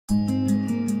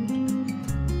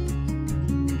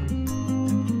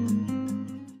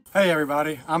Hey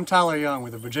everybody, I'm Tyler Young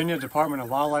with the Virginia Department of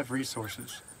Wildlife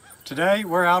Resources. Today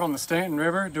we're out on the Staunton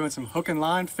River doing some hook and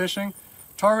line fishing,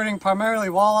 targeting primarily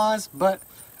walleyes, but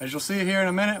as you'll see here in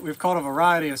a minute, we've caught a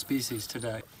variety of species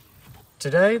today.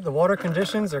 Today the water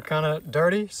conditions are kind of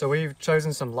dirty, so we've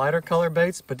chosen some lighter color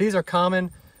baits, but these are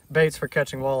common baits for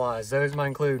catching walleyes. Those might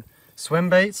include swim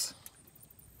baits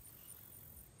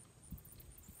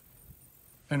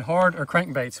and hard or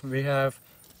crank baits. We have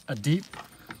a deep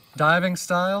diving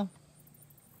style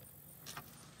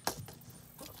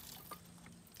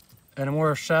and a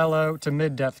more shallow to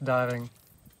mid-depth diving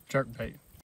jerkbait.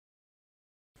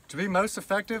 To be most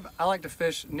effective, I like to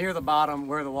fish near the bottom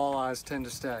where the walleyes tend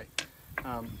to stay.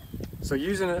 So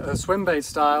using a swim bait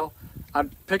style, I'd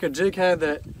pick a jig head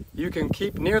that you can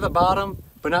keep near the bottom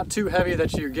but not too heavy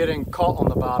that you're getting caught on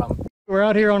the bottom. We're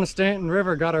out here on the Staunton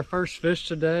River, got our first fish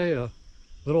today, a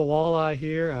little walleye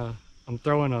here. I'm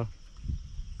throwing a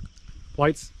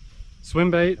white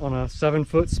swim bait on a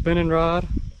 7-foot spinning rod.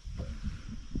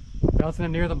 Bouncing it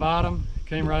near the bottom,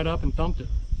 came right up and thumped it.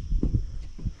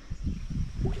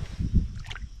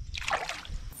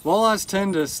 Walleyes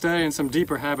tend to stay in some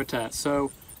deeper habitats,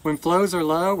 so when flows are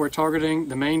low, we're targeting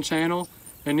the main channel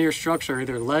and near structure,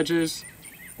 either ledges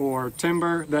or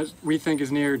timber that we think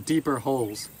is near deeper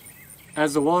holes.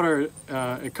 As the water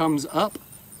it comes up,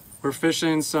 we're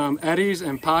fishing some eddies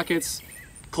and pockets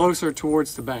closer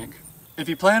towards the bank. If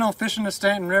you plan on fishing the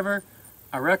Staunton River,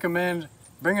 I recommend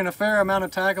bringing a fair amount of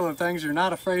tackle and things you're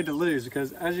not afraid to lose,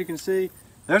 because as you can see,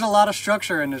 there's a lot of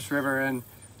structure in this river and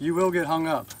you will get hung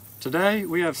up. Today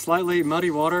we have slightly muddy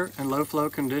water and low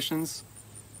flow conditions,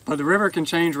 but the river can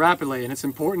change rapidly and it's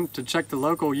important to check the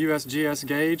local USGS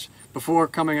gauge before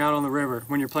coming out on the river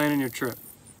when you're planning your trip.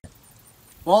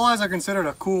 Walleyes are considered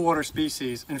a cool water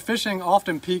species and fishing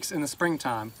often peaks in the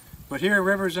springtime, but here at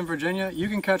rivers in Virginia, you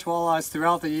can catch walleyes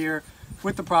throughout the year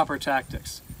with the proper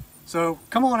tactics. So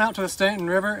come on out to the Staunton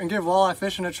River and give walleye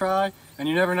fishing a try, and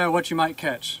you never know what you might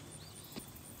catch.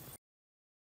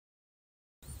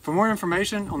 For more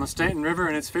information on the Staunton River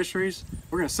and its fisheries,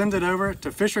 we're going to send it over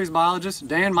to fisheries biologist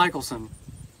Dan Michelson.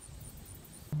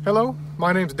 Hello,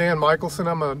 my name is Dan Michelson.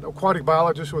 I'm an aquatic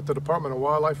biologist with the Department of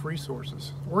Wildlife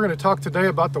Resources. We're going to talk today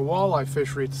about the walleye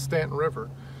fishery at the Staunton River.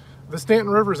 The Staunton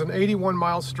River is an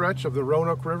 81-mile stretch of the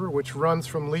Roanoke River, which runs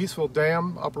from Leesville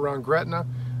Dam up around Gretna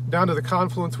down to the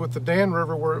confluence with the Dan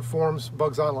River where it forms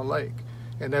Bugs Island Lake,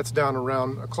 and that's down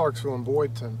around Clarksville and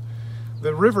Boydton.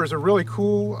 The river is a really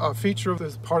cool feature of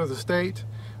this part of the state.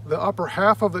 The upper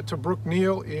half of it to Brook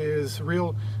Neal is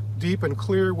real deep and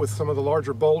clear with some of the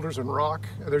larger boulders and rock.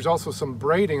 There's also some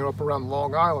braiding up around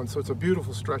Long Island, so it's a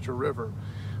beautiful stretch of river.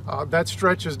 That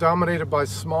stretch is dominated by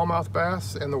smallmouth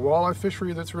bass and the walleye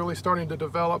fishery that's really starting to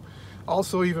develop,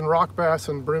 also even rock bass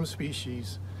and brim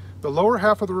species. The lower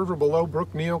half of the river below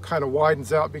Brook Neal kind of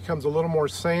widens out, becomes a little more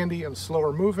sandy and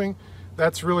slower moving.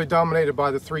 That's really dominated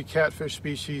by the 3 catfish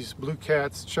species, blue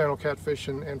cats, channel catfish,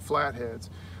 and flatheads.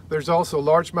 There's also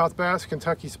largemouth bass,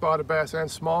 Kentucky spotted bass, and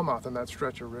smallmouth in that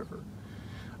stretch of river.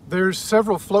 There's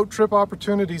several float trip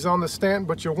opportunities on the Staunton,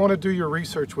 but you'll want to do your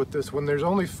research with this one. There's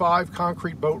only 5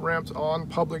 concrete boat ramps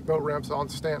public boat ramps on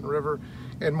Staunton River,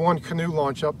 and 1 canoe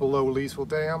launch up below Leesville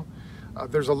Dam.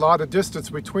 There's a lot of distance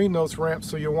between those ramps,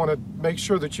 so you'll want to make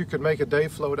sure that you can make a day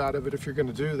float out of it if you're going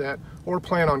to do that, or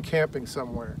plan on camping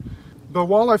somewhere. The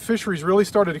walleye fisheries really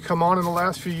started to come on in the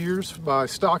last few years by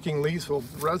stocking Leesville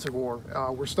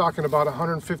Reservoir. We're stocking about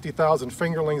 150,000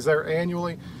 fingerlings there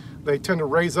annually. They tend to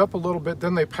raise up a little bit,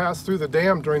 then they pass through the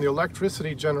dam during the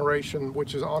electricity generation,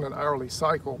 which is on an hourly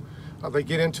cycle. They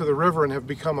get into the river and have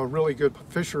become a really good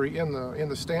fishery in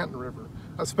the Staunton River,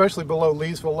 especially below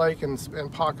Leesville Lake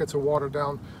and pockets of water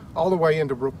down all the way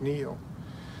into Brook Neal.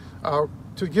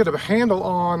 To get a handle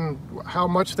on how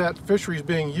much that fishery is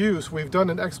being used, we've done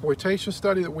an exploitation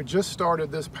study that we just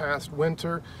started this past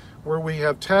winter, where we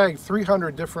have tagged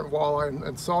 300 different walleye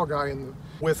and saugeye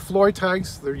with Floyd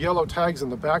tags. They're yellow tags in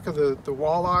the back of the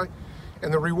walleye,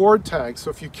 and the reward tags.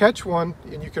 So if you catch one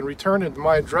and you can return it,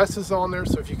 my address is on there,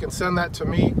 so if you can send that to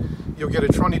me, you'll get a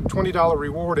 $20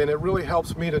 reward, and it really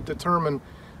helps me to determine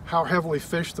how heavily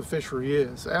fished the fishery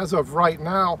is. As of right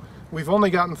now, we've only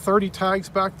gotten 30 tags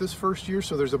back this first year,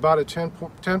 so there's about a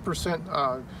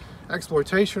 10%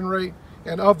 exploitation rate.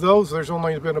 And of those, there's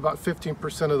only been about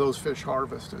 15% of those fish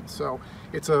harvested. So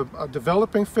it's a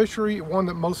developing fishery, one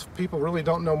that most people really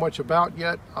don't know much about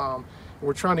yet.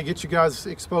 We're trying to get you guys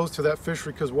exposed to that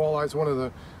fishery because walleye is one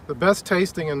of the best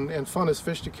tasting and funnest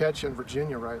fish to catch in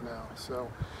Virginia right now.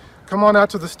 So come on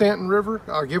out to the Staunton River,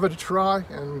 give it a try,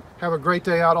 and have a great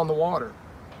day out on the water.